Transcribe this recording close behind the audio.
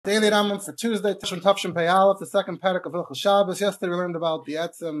Daily Rambam for Tuesday, Tavshin Pei Aleph, the second parak of Hilchos Shabbos. Yesterday we learned about the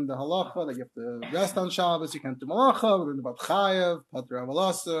etzem, the halacha, that you have to rest on Shabbos, you can't do malacha. We learned about chayev, pater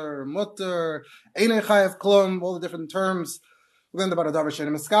avolaser, mutter, einei chayev klum, all the different terms. We learned about a davar she'ein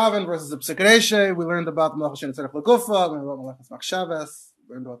miskaven versus a psikreshe. We learned about malacha she'ein tzarech l'gufa. We learned about malachas machshavas.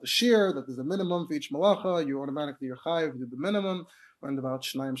 We learned about the shear, that there's a minimum for each malacha. You automatically, you're chayev, you do the minimum. We learned about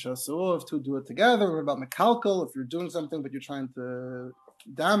shnayim shasu'u, if two do it together. We learned about mekalkel, if you're doing something but you're trying to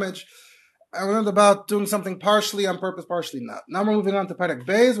damage. I learned about doing something partially on purpose, partially not. Now we're moving on to Perek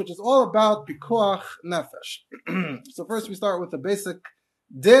Beis, which is all about pikuach nefesh. So first we start with the basic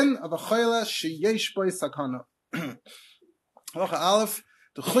din of a chayla sheyesh boi sakana. Halacha Aleph,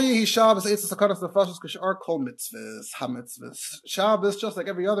 the chuyi hi Shabbos eitz sakanas nefashos k'shar kol mitzvahs, ha-mitzvahs. Shabbos, just like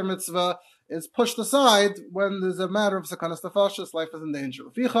every other mitzvah, is pushed aside when there's a matter of sakanas nefashos, life is in danger.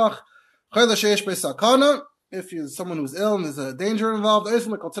 Fichach, chayla sheyesh boi sakana. If you're someone who's ill and there's a danger involved, you do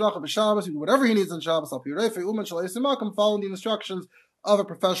whatever he needs on Shabbos, following the instructions of a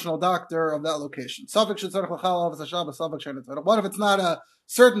professional doctor of that location. What if it's not a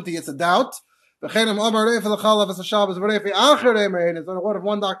certainty, it's a doubt? What if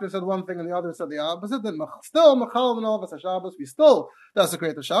one doctor said one thing and the other said the opposite? Then still, we still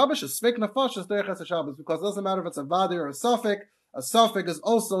desecrate the Shabbos, because it doesn't matter if it's a vadi or a suffix. A suffix is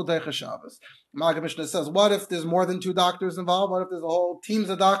also Deicha Shabbos. Maggid Mishnah says, what if there's more than two doctors involved? What if there's a whole teams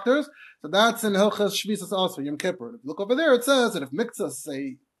of doctors? So that's in Hilchas Shvisas also, Yom Kippur. If you look over there, it says that if Mikzas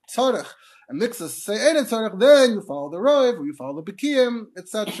say Tzarech and Mikzas say Ein Tzarech, then you follow the Rov, or you follow the Bikiyim,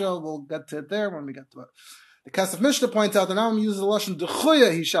 etc. We'll get to it there when we get to it. The Kesef Mishnah points out that now uses the Lashon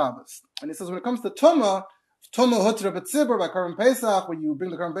Dechuya Hi Shabbos. And he says when it comes to Tumah Hutra B'tzibur by Karban Pesach, when you bring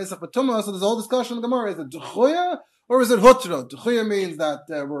the Karban Pesach for Tumah, so there's a whole discussion in the Gemara. Is it Dechuya? Or is it hutra? Dechuya means that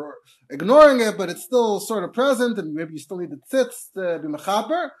we're ignoring it, but it's still sort of present, and maybe you still need the tzitz to be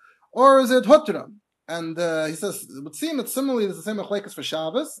mechaper. Or is it hutra? And he says, it would seem that similarly it's the same machlekes for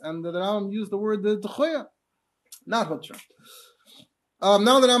Shabbos, and the Rambam used the word dechuya, not hutra.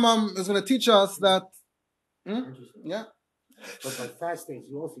 Now the Rambam is going to teach us that. Yeah. But by fasting,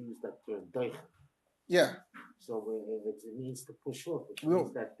 you also use that term deich. Yeah. So it means to push off.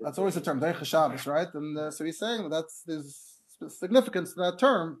 That's always the term, Deicha Shabbos, right? And so he's saying that there's significance to that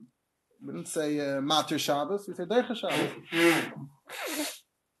term. We didn't say Matir Shabbos, we say Deicha Shabbos.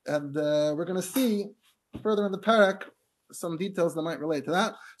 And we're going to see further in the parak some details that might relate to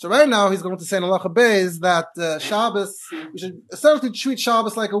that. So right now he's going to say in Halacha Beis that Shabbos, we should essentially treat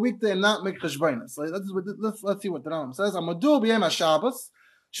Shabbos like a weekday and not make cheshbonos. So let's see what the Rambam says. Amadu b'yem HaShabbos.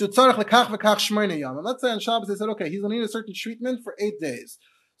 Let's say on Shabbos they said, okay, he's going to need a certain treatment for 8 days.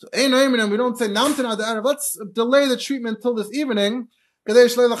 So we don't say let's delay the treatment till this evening. So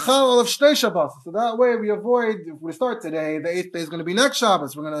that way we avoid, if we start today, the 8th day is going to be next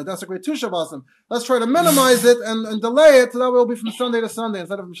Shabbos. We're going to desecrate 2 Shabbosim. Let's try to minimize it and delay it so that way it'll be from Sunday to Sunday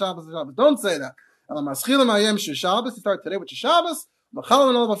instead of from Shabbos to Shabbos. Don't say that. You start today with your Shabbos. And if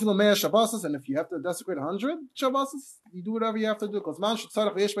you have to desecrate 100 Shabbos, you do whatever you have to do. Because man should start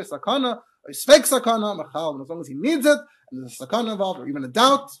off yesh by sakana, or fake sakana, machal. And as long as he needs it, and there's a sakana involved, or even a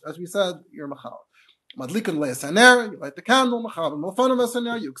doubt, as we said, you're machal. Madlikan le'esaner, you light the candle, machal. Malfanam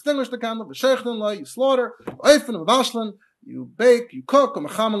esaner, you extinguish the candle. V'sheichden le, you slaughter. V'eifin v'bashlan, you bake, you cook.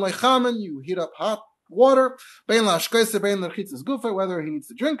 V'mechamen le'chamen, you heat up hot water, whether he needs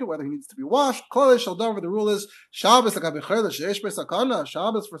to drink it, whether he needs to be washed. The rule is Shabbos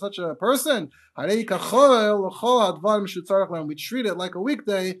Shabbos for such a person. We treat it like a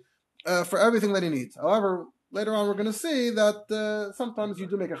weekday for everything that he needs. However, later on we're going to see that sometimes you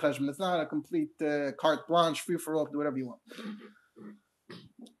do make a cheshbon. It's not a complete carte blanche, free for all, do whatever you want.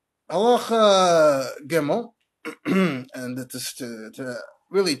 Halacha Gimel, and it is to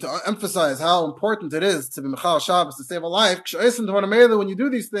emphasize how important it is to be Mechal Shabbos to save a life. When you do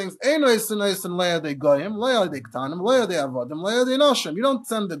these things, you don't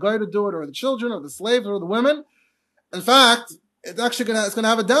send the guy to do it, or the children, or the slaves, or the women. In fact, it's actually going to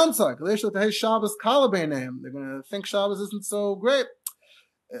have a downside. They're going to think Shabbos isn't so great.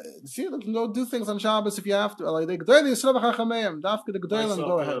 See, don't do things on Shabbos if you have to. Go ahead.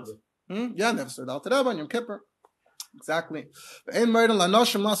 Yeah, never said Al Tereba on Yom Kippur. Exactly. And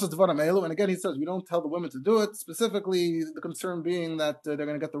again, he says we don't tell the women to do it, specifically the concern being that they're going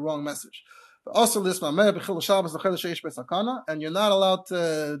to get the wrong message. Also, this and you're not allowed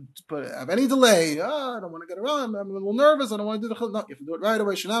to have any delay. I don't want to get around. I'm a little nervous. I don't want to do the chil. No, you have to do it right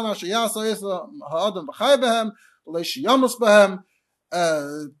away.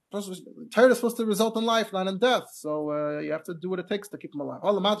 Torah is supposed to result in life, not in death. So you have to do what it takes to keep them alive.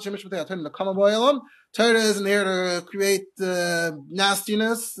 Torah isn't here to create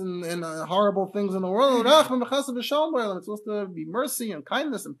nastiness and horrible things in the world. It's supposed to be mercy and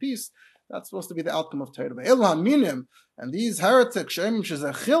kindness and peace. That's supposed to be the outcome of Torah. And these heretics,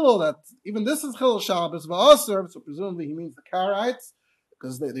 that even this is Chilul Shabbos, so presumably he means the Karaites,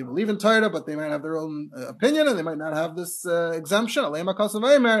 because they believe in Torah, but they might have their own opinion, and they might not have this exemption.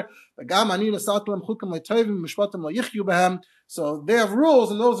 So they have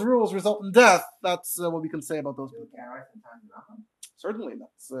rules, and those rules result in death. That's what we can say about those people. Certainly,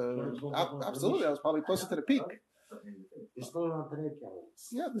 that's absolutely. That was probably closer to the peak.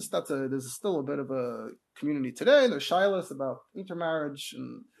 Yeah, there's still a bit of a community today. There's shilas about intermarriage,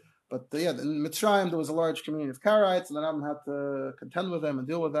 but in Mitzrayim there was a large community of Karaites, and the Rambam had to contend with them and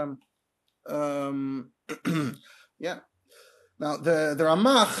deal with them. Yeah. Now the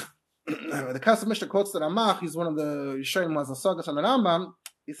Ramach, the Kasef Mishnah quotes the Ramach. He's one of the Yisharim Mazasagas on the Rambam.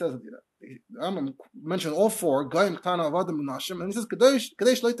 He says the Rambam mentioned all four Goyim, Ktana, Avadim, and Nashim, and he says Kadesh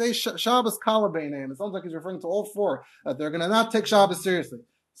Leitei Shabbos Kala Beineim. It sounds like he's referring to all four, that they're going to not take Shabbos seriously.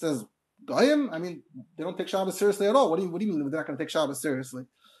 He says Goyim, I mean, they don't take Shabbos seriously at all. What do you mean they're not going to take Shabbos seriously?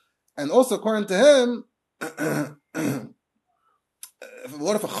 And also, according to him,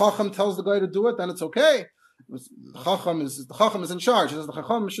 what if a Chacham tells the guy to do it? Then it's okay. The Chacham is in charge. He says the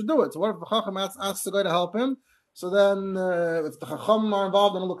Chacham should do it. So what if the Chacham asks the guy to help him? So then, if the Chacham are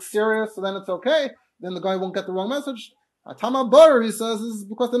involved and it looks serious, so then it's okay. Then the guy won't get the wrong message. Atama Bar, he says, is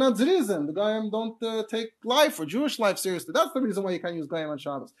because they're not Zrizim. The Goyim don't take life or Jewish life seriously. That's the reason why you can't use Goyim on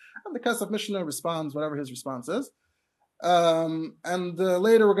Shabbos. And the Kasef Mishnah responds, whatever his response is. And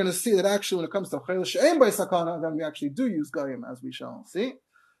later we're going to see that actually when it comes to Chayil She'em by Sakana, then we actually do use Goyim, as we shall see.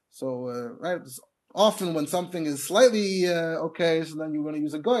 So, right, often when something is slightly okay, so then you're going to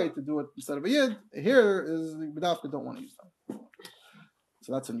use a Goy to do it instead of a Yid. Here is the B'dafka don't want to use them.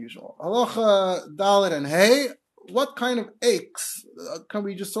 So that's unusual. Halacha Dalet and Hey, what kind of aches can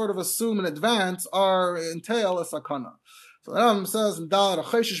we just sort of assume in advance entail a Sakana? So the Rambam says in Dalet, a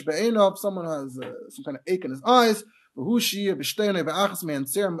Cheshish Be'enov, someone has some kind of ache in his eyes. And by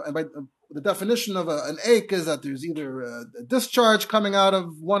the definition of an ache is that there's either a discharge coming out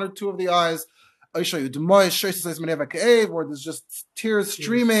of one or two of the eyes, or there's just tears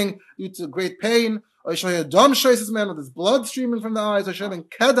streaming due to great pain, or there's blood streaming from the eyes, there's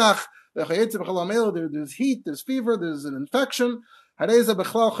heat, there's fever, there's an infection. So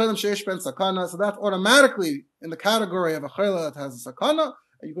that's automatically in the category of a chayla that has a sakana.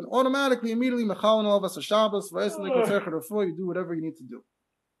 You can automatically, immediately, mechalon all of us a Shabbos, you do whatever you need to do.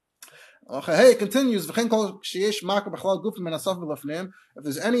 Hey, it continues. If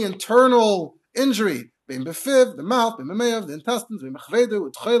there's any internal injury, the mouth, the intestines,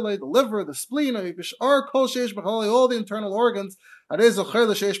 the liver, the spleen, all the internal organs,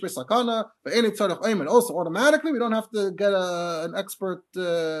 also automatically, we don't have to get an expert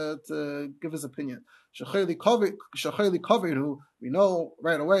to give his opinion. Who we know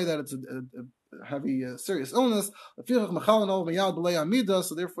right away that it's a heavy, serious illness. So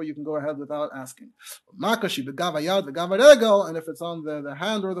therefore, you can go ahead without asking. And if it's on the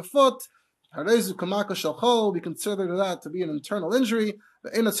hand or the foot, we consider that to be an internal injury.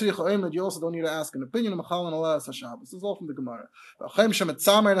 You also don't need to ask an opinion. This is all from the Gemara.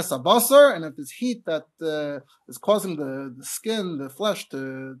 And if there's heat that is causing the skin, the flesh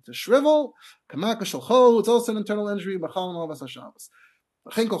to shrivel, it's also an internal injury.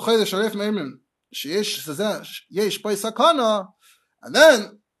 And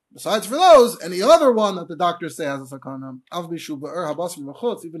then, besides for those, any other one that the doctors say has a sakana,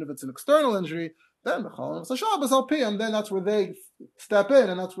 even if it's an external injury, then and then that's where they step in,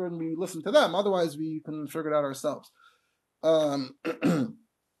 and that's when we listen to them. Otherwise, we can figure it out ourselves. The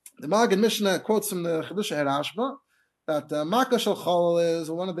Magen Mishnah quotes from the Chiddushei Rashba that makkah shel cholel is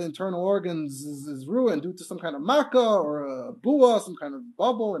one of the internal organs is ruined due to some kind of makkah or a bua, some kind of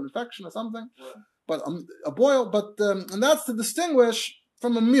bubble, an infection or something. But a boil, and that's to distinguish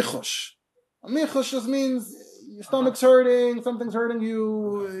from a michush. A michush just means your stomach's hurting, something's hurting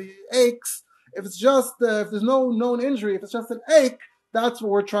you, aches. If it's just, if there's no known injury, if it's just an ache, that's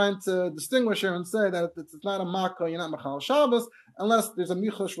what we're trying to distinguish here and say that it's not a makkah, you're not machal Shabbos, unless there's a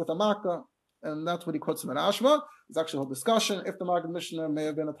michush with a makkah, and that's what he quotes from the Rashba. There's actually a whole discussion if the Magen Mishnah may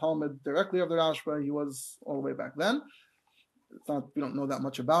have been a Talmud directly of the Rashba. He was all the way back then. We don't know that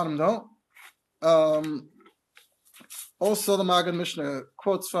much about him though. Also, the Magen Mishnah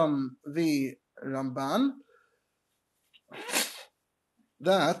quotes from the Ramban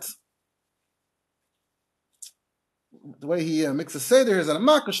that the way he mixes seder is that a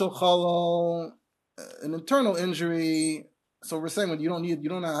makashal chalal, an internal injury. So we're saying when you don't need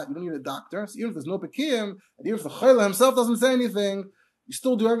a doctor. So even if there's no pekim, and even if the chayla himself doesn't say anything, you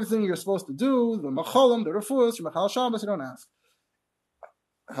still do everything you're supposed to do. The machalim, the refuas, your machal Shabbos, you don't ask.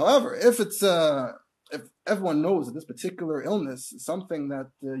 However, if it's if everyone knows that this particular illness is something that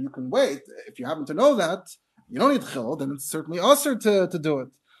you can wait, if you happen to know that you don't need chil, then it's certainly usher to do it.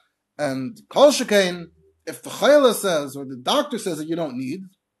 And kol shekain, if the chayla says or the doctor says that you don't need,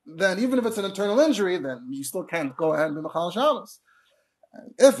 then even if it's an internal injury, then you still can't go ahead and be machal Shabbos.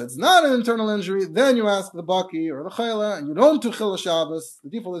 And if it's not an internal injury, then you ask the baki or the chayla, and you don't do chil Shabbos. The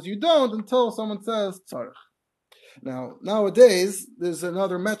default is you don't until someone says tzarich. Now, nowadays, there's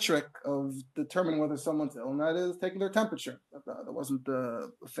another metric of determining whether someone's ill, and that is taking their temperature. That wasn't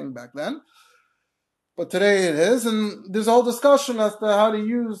the thing back then. But today it is, and there's a whole discussion as to how to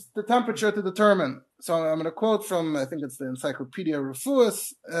use the temperature to determine. So I'm going to quote from, I think it's the Encyclopedia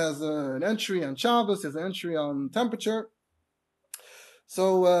Refuus, as an entry on Shabbos, as an entry on temperature.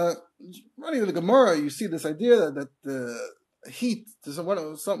 So, running the Gemara, you see this idea that heat, some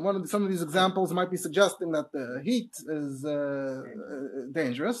of these examples might be suggesting that the heat is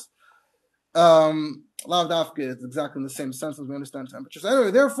dangerous. Lav dafke, it's exactly in the same sense as we understand temperature. So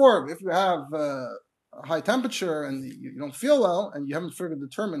anyway, therefore, if you have a high temperature and you don't feel well and you haven't further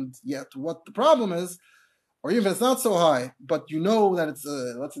determined yet what the problem is, or even if it's not so high, but you know that it's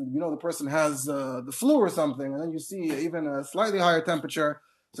let's say you know the person has the flu or something, and then you see even a slightly higher temperature,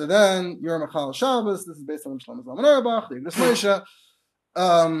 so then you're Machal Shabbos. This is based on Shlomo Zalman Auerbach, the Yigdus Moshe.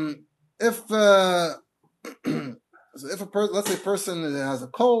 If let's say a person has a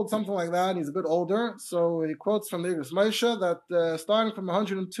cold, something like that, he's a bit older, so he quotes from the Yigdus Moshe that starting from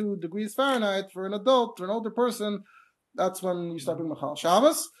 102 degrees Fahrenheit for an adult, for an older person, that's when you start doing Machal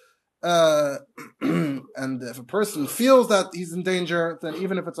Shabbos. And if a person feels that he's in danger, then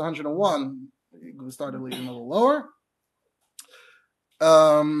even if it's 101, you can start a little lower.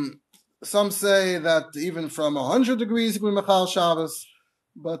 Some say that even from 100 degrees you can be Machal Shabbos,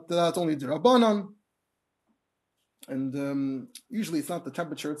 but that's only the Rabbanon. And usually it's not the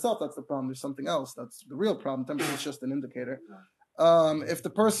temperature itself that's the problem. There's something else that's the real problem. Temperature is just an indicator. If the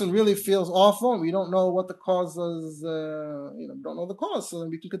person really feels awful and we don't know what the cause is, don't know the cause, so then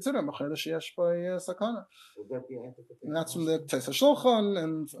we can consider Machela Sheyesh by Sakana. And that's from the Teisa Shulchan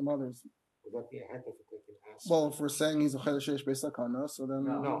and from others. Would that be a heter for taking aspirin? Well, if we're saying he's a Machela Sheyesh by Sakana, so then...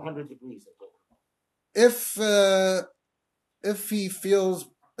 No, 100 degrees. If he feels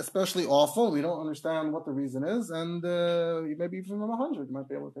especially awful, we don't understand what the reason is, and maybe even from 100, you might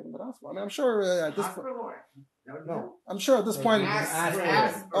be able to take him to hospital. I mean, I'm sure at this point... No. I'm sure at this point...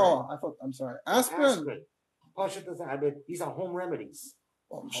 Aspirin. Oh, I'm sorry. Aspirin? Pasha doesn't have it. These are home remedies.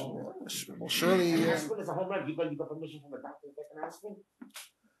 Well, surely... Aspirin is a home remedy. You got permission from a doctor to take an aspirin?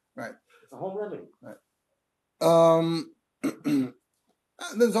 Right. It's a home remedy. Right.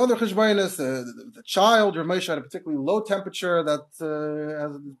 There's other cheshbonos. The child, or Moshe had a particularly low temperature that,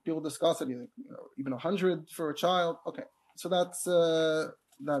 as people discuss it, even 100 for a child. Okay, so that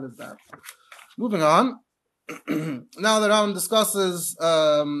is that. Moving on. Now the Rambam discusses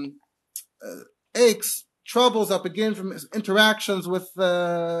aches, troubles that begin from interactions with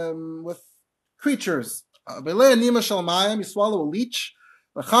creatures. You swallow a leech.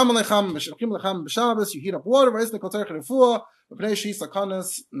 You heat up water.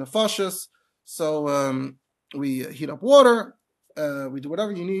 So we heat up water. We do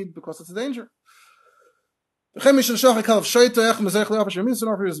whatever you need because it's a danger. If he was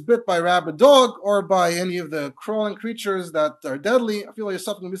bit by a rabid dog or by any of the crawling creatures that are deadly, I feel like you're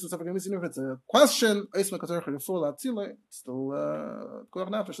suffering if it's a question, it's still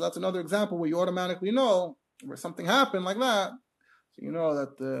so that's another example where you automatically know where something happened like that. So you know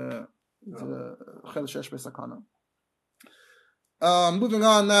that it's a moving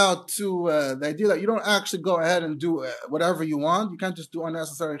on now to the idea that you don't actually go ahead and do whatever you want. You can't just do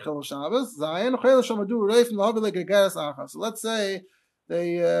unnecessary chil Shabbos. So let's say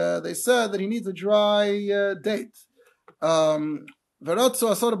they said that he needs a dry date.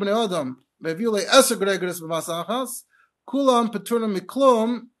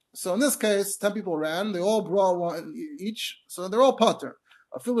 So in this case, 10 people ran. They all brought one each. So they're all patur.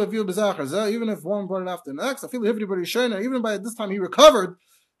 Even if one brought it after the next, even by this time he recovered.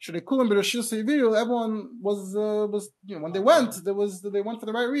 Everyone was when they went, they went for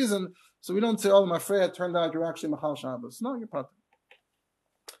the right reason. So we don't say, "Oh, I'm afraid it turned out you're actually Machal Shabbos." No, you're patur.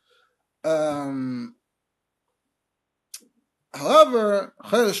 However,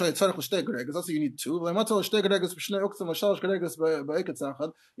 that's what you need two.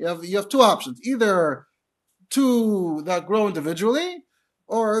 You have two options. Either two that grow individually,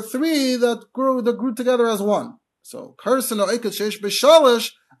 or three that grew together as one. So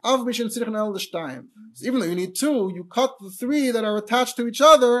even though you need two, you cut the three that are attached to each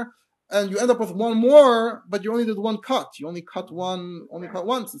other, and you end up with one more, but you only did one cut. You only cut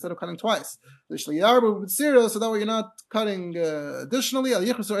once instead of cutting twice. So that way you're not cutting additionally.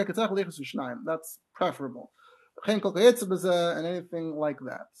 That's preferable. And anything like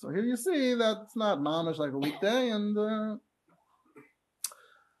that. So here you see that it's not mamish like a weekday, and all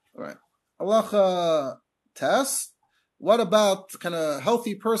right. Halacha test. What about kind of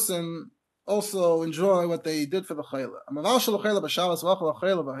healthy person also enjoy what they did for the chayla?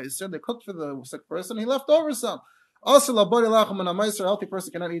 They cooked for the sick person. He left over some. A healthy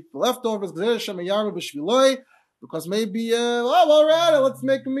person cannot eat the leftovers because maybe all right, let's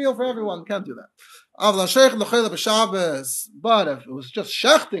make a meal for everyone. Can't do that. But if it was just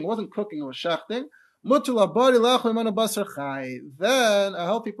shechting, it wasn't cooking, it was shechting, then a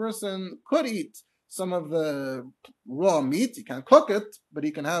healthy person could eat some of the raw meat. He can't cook it, but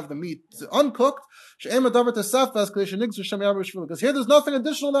he can have the meat uncooked. Because here there's nothing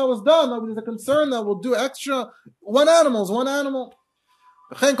additional that was done. There's a concern that we'll do extra. One animal.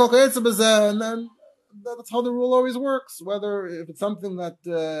 And then that's how the rule always works. Whether if it's something that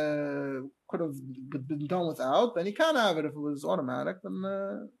could have been done without, then he can have it. If it was automatic,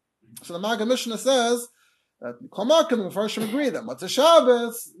 then so the Maggid Mishnah says that Kalmakim and Farshim agree that Matzah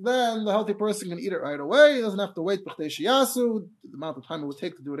Shabbos, then the healthy person can eat it right away. He doesn't have to wait B'chtei Shiyasu, the amount of time it would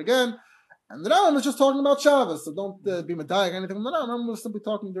take to do it again. And the Rambam is just talking about Shabbos, so don't be medayik or anything from the Rambam. Rambam was simply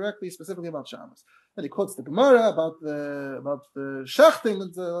talking specifically about Shabbos. And he quotes the Gemara about the shechting.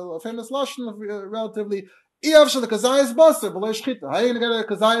 It's a famous lashon, relatively. How are you going to get a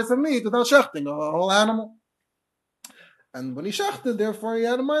kazayas of meat without shechting a whole animal? And when he shechted, therefore he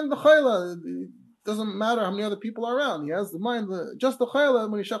had in mind the chayla. It doesn't matter how many other people are around. He has in mind just the chayla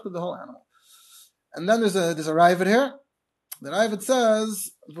when he shechted the whole animal. And then there's a Ravid here. The Ravid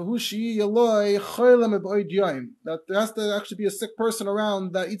says that there has to actually be a sick person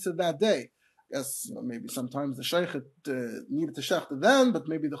around that eats it that day. Yes, maybe sometimes the sheikh needed to shecht then, but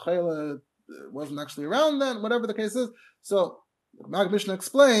maybe the chayla wasn't actually around then. Whatever the case is, so Maggid Mishnah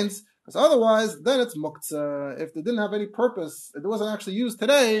explains, because otherwise then it's muktzah. If they didn't have any purpose, if it wasn't actually used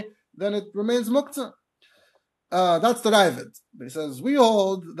today, then it remains muktzah. That's the Ravid. But he says we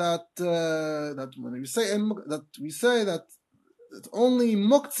hold that when we say that it's only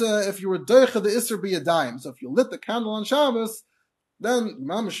muktzah if you were doicha the isser b'yadayim. So if you lit the candle on Shabbos, then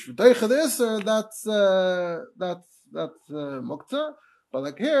mamish doicha the isser. That's muktzah. But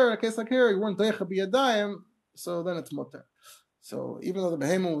like here, a case like here, you weren't doicha b'yadayim, so then it's mutter. So even though the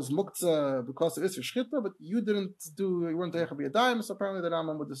behemoth was muktzah because of isser shchita, but you weren't doicha b'yadayim, so apparently the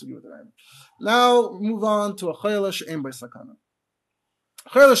Rambam would disagree with the Rambam. Now move on to a chayla she'en by sakana.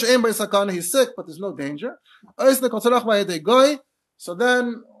 Chayla she'en by sakana, he's sick, but there's no danger. So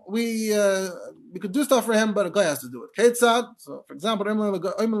then we could do stuff for him, but a guy has to do it. Ketzad. So for example,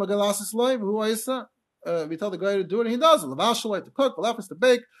 we tell the guy to do it, and he does it. To cook, to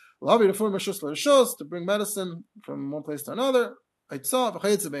bake, to bring medicine from one place to another. And so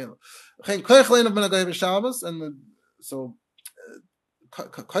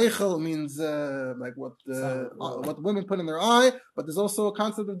Keichel means like what women put in their eye, but there's also a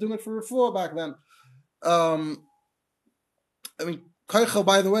concept of doing it for refuah back then. Keichel,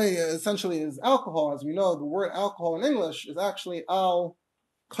 by the way, essentially is alcohol. As we know, the word alcohol in English is actually al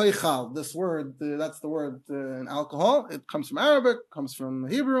keichal. This word, that's the word in alcohol. It comes from Arabic, comes from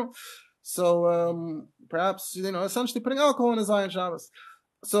Hebrew. So perhaps essentially putting alcohol in his eye on Shabbos.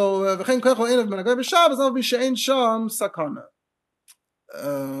 So the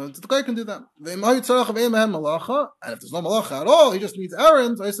guy can do that. And if there's no malacha at all, he just needs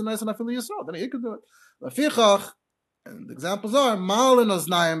errands, then he can do it. And the examples are malin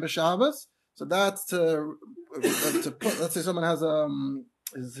oznayim b'Shabbos. So that's to put. Let's say someone has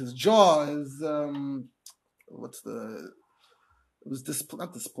his jaw is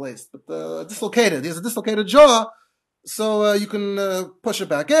not displaced, but dislocated. He has a dislocated jaw. So you can push it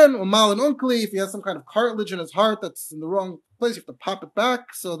back in. Or malin unkli, if he has some kind of cartilage in his heart that's in the wrong place, you have to pop it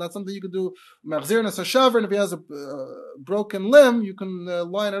back. So that's something you could do. And if he has a broken limb, you can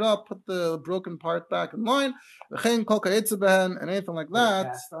line it up, put the broken part back in line. And anything like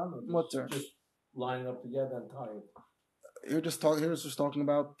that. Just lining up together and tie it. You're just talking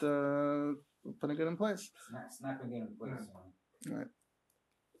about putting it in place. Snapping it in place. Right.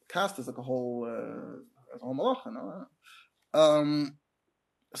 Cast is like a whole malacha, no?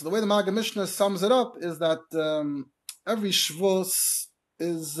 So the way the Maggid Mishnah sums it up is that every Shavuos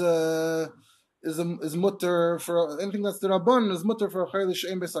is is mutter for anything that's the Rabban is mutter for a chayil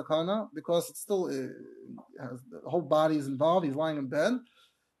she'em besakana because it's still has the whole body is involved. He's lying in bed,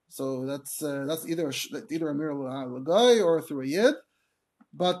 so that's either a mir l'guy or through a yid.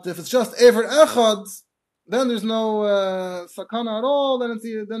 But if it's just Ever Echad, then there's no sakana at all. Then it's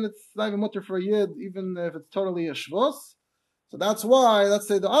not even mutter for a yid, even if it's totally a shvus. So that's why, let's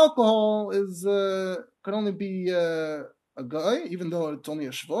say the alcohol is could only be a guy, even though it's only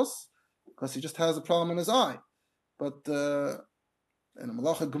a shvus, because he just has a problem in his eye. But and a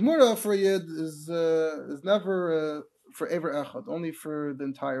malacha gemura for a yid is never for Ever Echad, only for the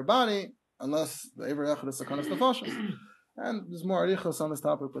entire body, unless the Ever Echad is sakanas nefashos. And there's more arichos on this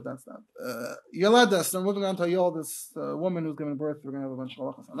topic, but that's not. Yeladas, I'm moving on to Yol, this woman who's giving birth. We're going to have a bunch of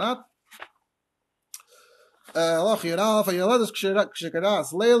halachas on that. So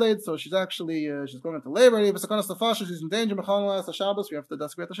she's actually she's going into labor. She's in danger. We have to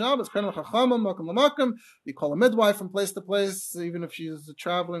desecrate the Shabbos. You call a midwife from place to place, even if she's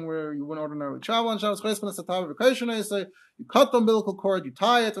traveling where you wouldn't ordinarily travel on Shabbos. You cut the umbilical cord, you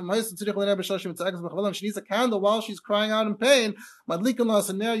tie it, and she needs a candle while she's crying out in pain. And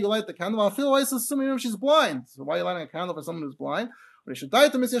there you light the candle. I feel assuming if she's blind. So why are you lighting a candle for someone who's blind? But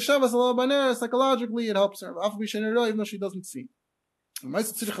psychologically it helps her, even though she doesn't see.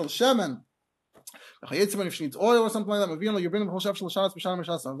 If she needs oil or something like that, you bring the whole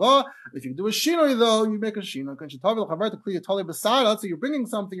If you do a shinoi though, you make a shinoi. So you're bringing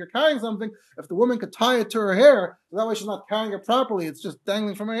something, you're carrying something. If the woman could tie it to her hair, so that way she's not carrying it properly, it's just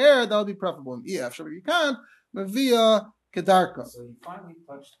dangling from her hair, that would be preferable. Yeah, if you can't, Mavia Kedarka. So you finally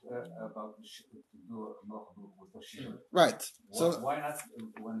touched about the to do with the shinoi. Right. So why not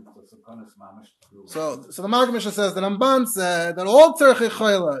when it's a konas mamash to do? So the Magen Mishnah says that Ramban said that all tzarchei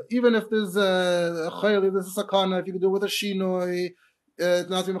chayla, even if there's a chayla, there's a sakana, if you can do it with a shinoi,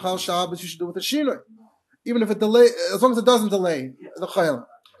 not to be mechal Shabbos, you should do it with a shinoi, even if it delay, as long as it doesn't delay the chayla.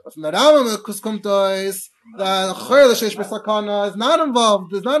 But from the Rambam kuskumtois, the chayla sheish b'sakana is not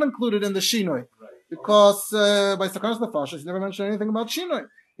involved, is not included in the shinoi, because by sakanas nefashos, he never mentioned anything about shinoi.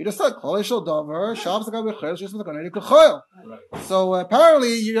 He just said, so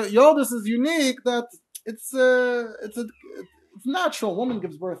apparently, Yoldis is unique that it's natural. Woman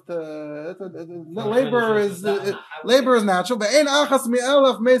gives birth to labor is natural. But ein achas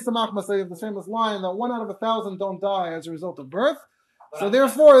mi'elef meisa machmas, the famous line that 1 out of 1,000 don't die as a result of birth. So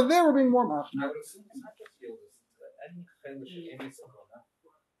therefore, they were being more machmas.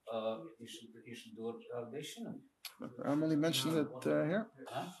 You should do it. I'm only mentioning it here.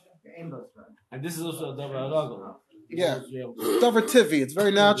 And this is also a davar ragel. Yeah, davar tivi. It's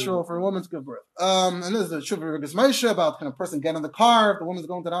very natural for a woman to give birth. And this is the Shuvah Rigas Moshe about can a person get in the car if the woman's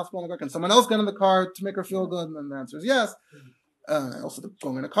going to the hospital, can someone else get in the car to make her feel good? And the answer is yes. Also,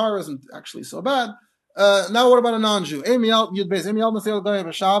 going in a car isn't actually so bad. Now, what about a non-Jew? You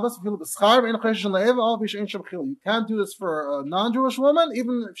can't do this for a non-Jewish woman,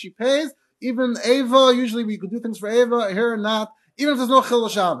 even if she pays. Even Ava, usually we could do things for Ava, here not, even if there's no Chil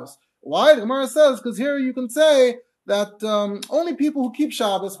Shabbos. Why? The Gemara says, because here you can say that only people who keep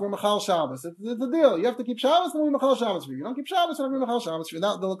Shabbos were Machal Shabbos. It's a deal. You have to keep Shabbos, and we Machal Shabbos for you. You don't keep Shabbos, and we Machal Shabbos for you.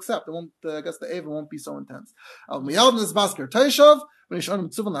 That they'll accept. It won't, I guess the Ava won't be so intense. But if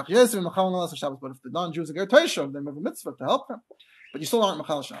the non-Jews are Ger Teishav, then we have a mitzvah to help them. But you still aren't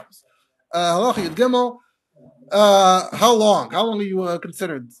Machal Shabbos. Halacha Yud Gimel. How long? How long are you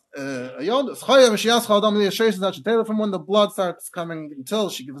considered a yod? From when the blood starts coming until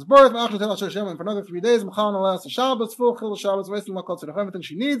she gives birth, for another 3 days, Shabbos, full Chil Shabbos, everything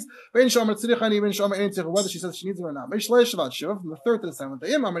she needs. Whether she says she needs it or not. From the 3rd to the 7th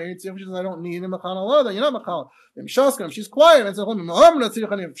day, she says, I don't need him, then you're not Machal. If she's quiet and says,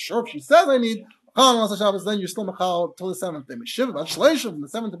 if she says I need Shabbos, then you're still Machal till the 7th day. From the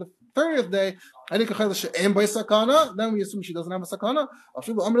 7th to the 30th day, then we assume she doesn't have a sakana.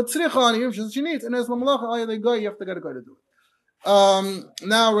 Even if she needs, and as you have to get a guy to do it.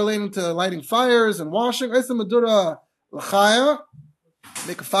 Now relating to lighting fires and washing, make a fire.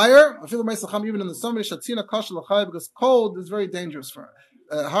 Even in the summer, because cold is very dangerous for her.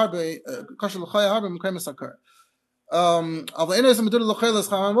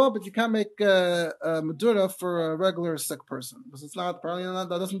 But you can't make Madura for a regular sick person because it's not, apparently that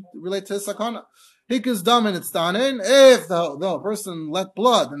doesn't relate to his sakana. Hikas dam and it's done. If the person let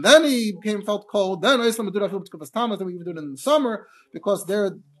blood and then he felt cold, then Islam Madura then we do it in the summer because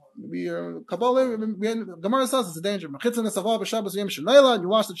they're Kabbalah. Gemara says it's a danger. You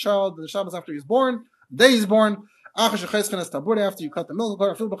wash the child the Shabbos after he's born, the day he's born. After you cut the milk,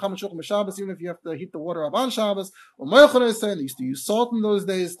 even if you have to heat the water up on Shabbos, they used to use salt in those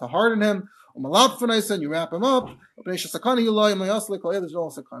days to harden him. And you wrap him up. We learned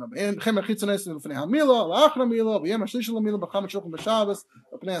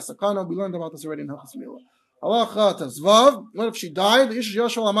about this already in Hilchos Milah. Halacha Tezvav. What if she died? The Ish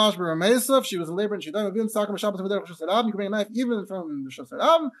Yoshua Amash B'Ramesa. If she was in labor and she died, you can bring a knife even from the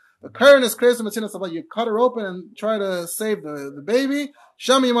Shosar. The current is crazy. You cut her open and try to save the baby.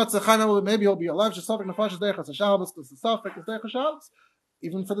 Maybe he'll be alive.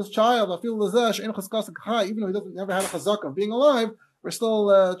 Even for this child, I feel even though he doesn't never had a chazak of being alive, we're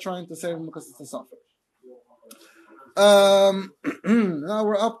still trying to save him because it's a suffix. Now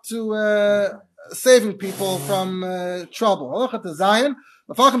we're up to saving people from trouble.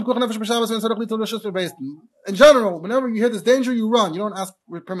 In general, whenever you hear this danger, you run. You don't ask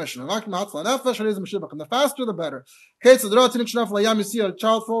permission. And the faster, the better. You see a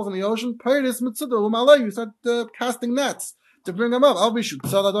child falls in the ocean, you start casting nets to bring him up. You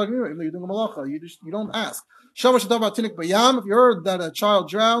don't ask. If you heard that a child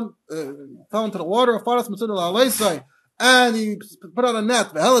drowned, fell into the water, and he put out a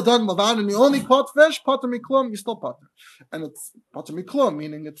net, and he only caught fish, pater miklum, you still pater. And it's pater miklum,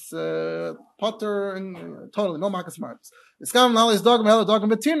 meaning it's pater and totally, no makas marks.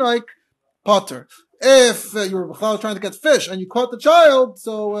 Pater. If you were trying to get fish and you caught the child,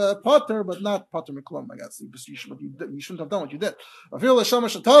 so pater, but not pater miklum, I guess. You shouldn't have done what you did.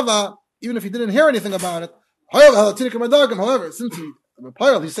 Even if you didn't hear anything about it, however, since he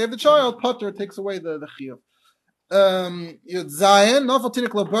saved the child, pater takes away the chiyuv. Even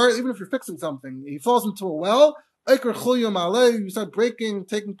if you're fixing something, he falls into a well, you start taking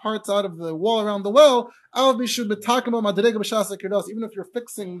parts out of the wall around the well, even if you're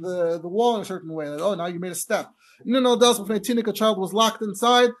fixing the wall in a certain way, now you made a step. A child was locked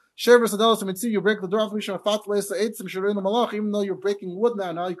inside, you break the door, even though you're breaking wood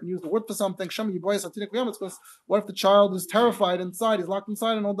now you can use the wood for something. What if the child is terrified inside, he's locked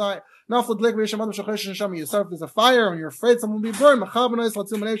inside and he'll die? You start if there's a fire and you're afraid someone will be burned,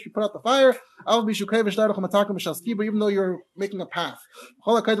 you put out the fire, even though you're making a path.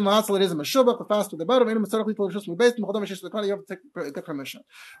 The faster the better. You have to get permission.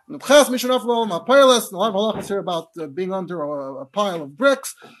 A lot of halachas here about being under a pile of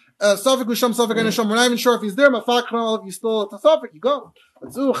bricks. We're not even sure if he's there. You still at the suffix, you go.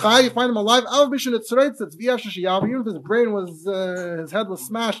 You find him alive. Even if his brain his head was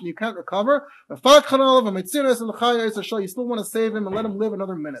smashed and you can't recover. You still want to save him and let him live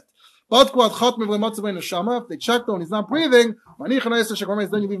another minute. If they check though and he's not breathing, then you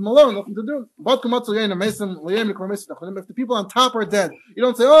leave him alone, nothing to do. If the people on top are dead, you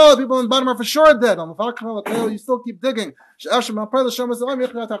don't say, the people on the bottom are for sure dead. You still keep digging. Sometimes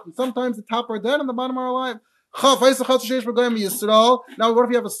the top are dead and the bottom are alive. Now, what if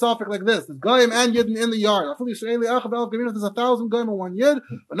you have a suffix like this? There's Goyim and Yidden in the yard. There's 1,000 Goyim and 1 Yid,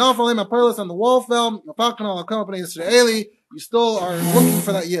 but now on the wall fell, you still are looking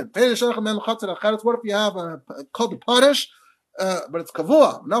for that Yid. What if you have called the Padish, but it's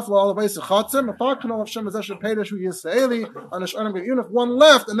Kavua? Even if one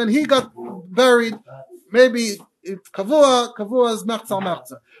left and then he got buried, maybe it's Kavua is Mechza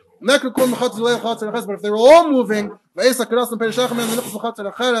Mechza. But if they were all moving, and then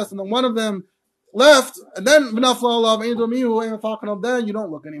one of them left, and then you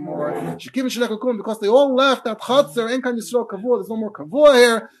don't look anymore. Because they all left that chatzar, there's no more kavua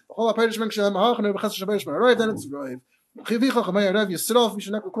here. Then it's roiv. But if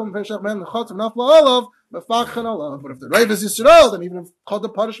the roiv is Yisrael, then even if called the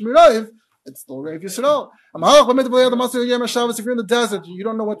parish miroiv, it's still Rav Yisrael. If you're in the desert, you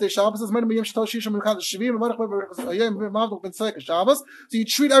don't know what day Shabbos is. So you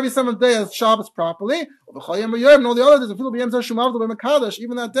treat every 7th day as Shabbos properly. And all the other days,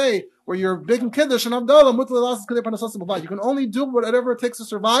 even that day where you're big and kiddush and Abdallah, you can only do whatever it takes to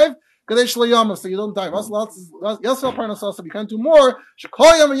survive. So you don't die. You can't do more. So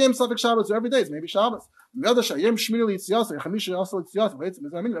every day it's maybe Shabbos. But you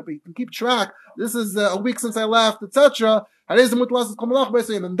can keep track. This is a week since I left, etc. And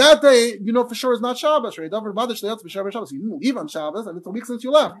that day, you know for sure it's not Shabbos. You didn't leave on Shabbos, and it's a week since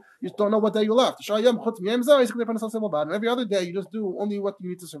you left. You just don't know what day you left. And every other day, you just do only what you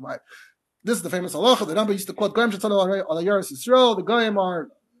need to survive. This is the famous halacha. The Rambam used to quote Goyim Shetzanu al Yaris Yisrael. The Goyim are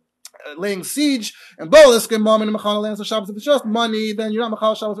laying siege and bolas can mom in Machal lands of Shabbos. If it's just money, then you're not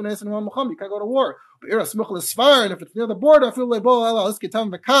Machal Shabbos when it's anyone Muhammad. You can't go to war. But and if it's near the border, I feel like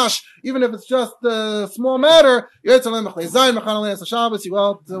even if it's just a small matter, you go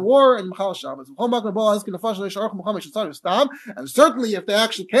out to war and Machal Shabbos. And certainly if they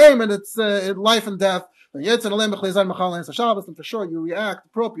actually came and it's life and death, then for sure you react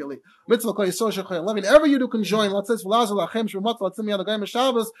appropriately. Whenever you can join, let's say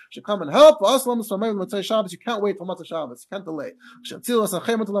Shabbos should come and help. You can't wait for Matzah Shabbos. You can't delay.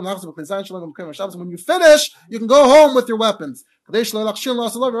 When you finish, you can go home with your weapons. Or else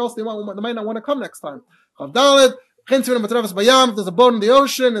they might not want to come next time. If there's a boat in the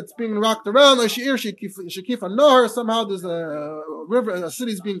ocean, it's being rocked around, somehow there's a river, a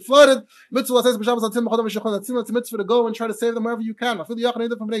city is being flooded. It's a mitzvah to go and try to save them wherever you can. Even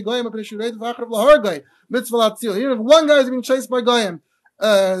if one guy is being chased by Goyim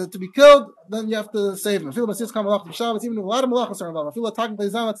to be killed, then you have to save him. Even if a lot of malachas are involved,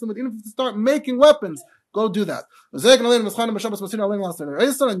 even if you start making weapons, go do that. And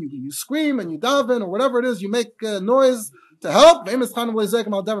you scream and you daven or whatever it is, you make noise to help, but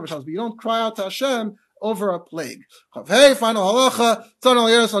you don't cry out to Hashem over a plague. Hey, final halacha.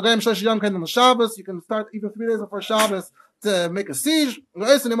 You can start even 3 days before Shabbos to make a siege, or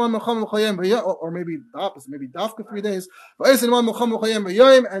maybe the opposite, maybe dafka 3 days, and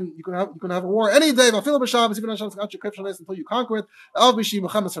you can have a war any day, until you conquer it,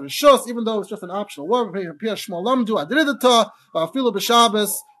 even though it's just an optional war,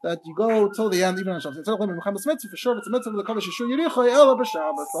 that you go till the end, even on Shabbos. For sure, it's a mitzvah of the Kodesh Yishu Yericho,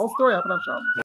 the whole story happened on Shabbos.